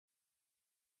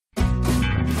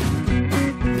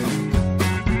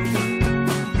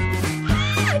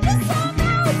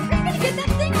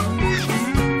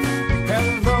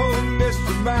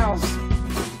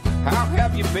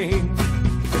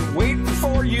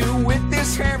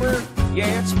this hammer,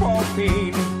 yeah, it's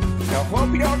ballpeen. Now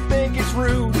hope you don't think it's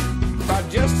rude if I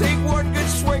just take one good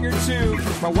swing or two.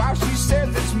 My wife, she said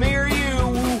that's me or you.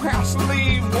 Ooh, house to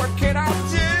leave, what can I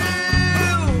do?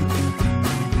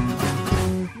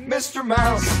 Mr.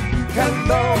 Mouse,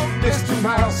 hello, Mr.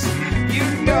 Mouse. You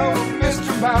know,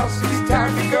 Mr. Mouse, it's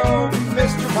time to go,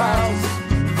 Mr. Mouse.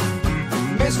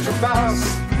 Mr. Mouse,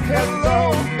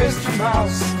 hello, Mr.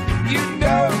 Mouse. You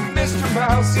know, Mr.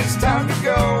 Mouse, it's time to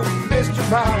go, Mr.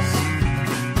 Mouse.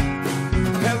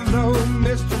 Hello,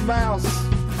 Mr. Mouse.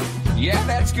 Yeah,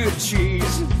 that's good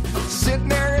cheese. Sitting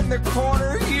there in the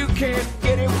corner, you can't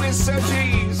get it with such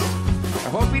ease. I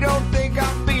hope you don't think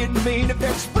I'm being mean if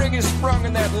that spring is sprung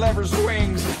in that lever's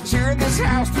wings. 'Cause here in this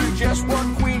house, there's just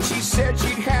one queen. She said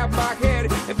she'd have my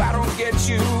head if I don't get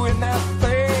you in that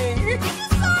thing.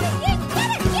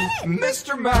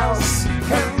 Mr. Mouse,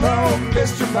 hello,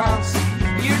 Mr. Mouse.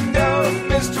 You know,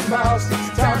 Mr. Mouse,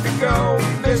 it's time to go,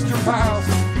 Mr. Mouse.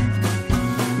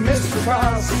 Mr.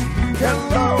 Mouse,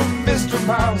 hello, Mr.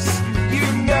 Mouse. You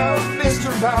know,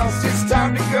 Mr. Mouse, it's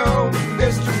time to go,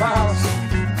 Mr. Mouse.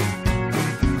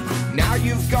 Now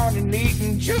you've gone and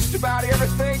eaten just about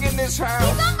everything in this house.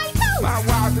 He's on my toes. My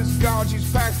wife is gone, she's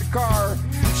packed the car.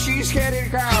 She's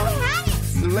headed out.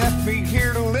 Left me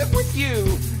here to live with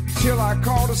you till I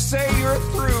call to say you're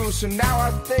through. So now I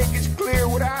think it's clear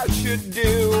what I should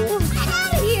do. Get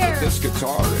out of here. This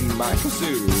guitar and my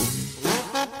kazoo.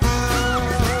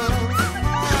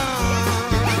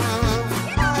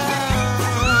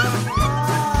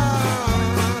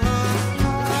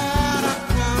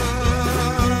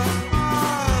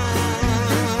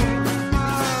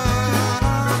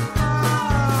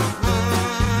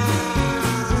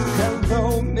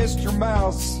 Mr.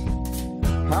 Mouse,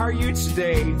 how are you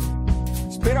today?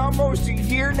 It's been almost a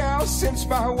year now since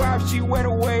my wife, she went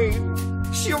away.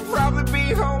 She'll probably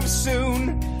be home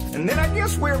soon, and then I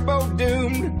guess we're both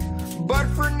doomed. But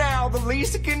for now, the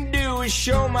least I can do is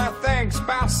show my thanks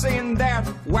by saying that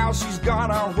while she's gone,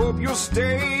 I hope you'll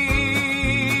stay.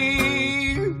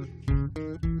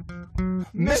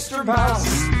 Mr. Mouse,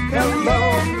 hello,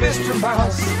 Mr.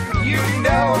 Mouse. You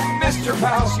know, Mr.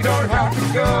 Mouse, you don't have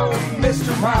to go,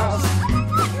 Mr. Mouse.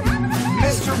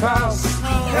 Mr. Mouse,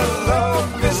 hello,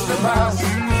 Mr. Mouse.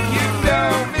 You know,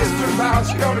 Mr. Mouse,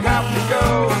 you don't have to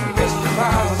go, Mr.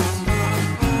 Mouse.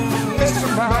 Mr.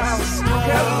 Mouse,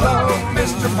 hello,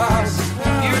 Mr. Mouse.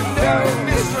 You know,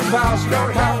 Mr. Mouse, you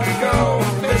don't have to go,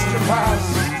 Mr. Mouse.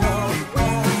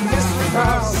 Mr.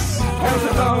 Mouse,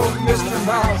 hello, Mr.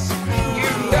 Mouse.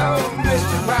 You know,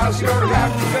 Mr. Mouse, you don't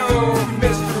have to go, Mr.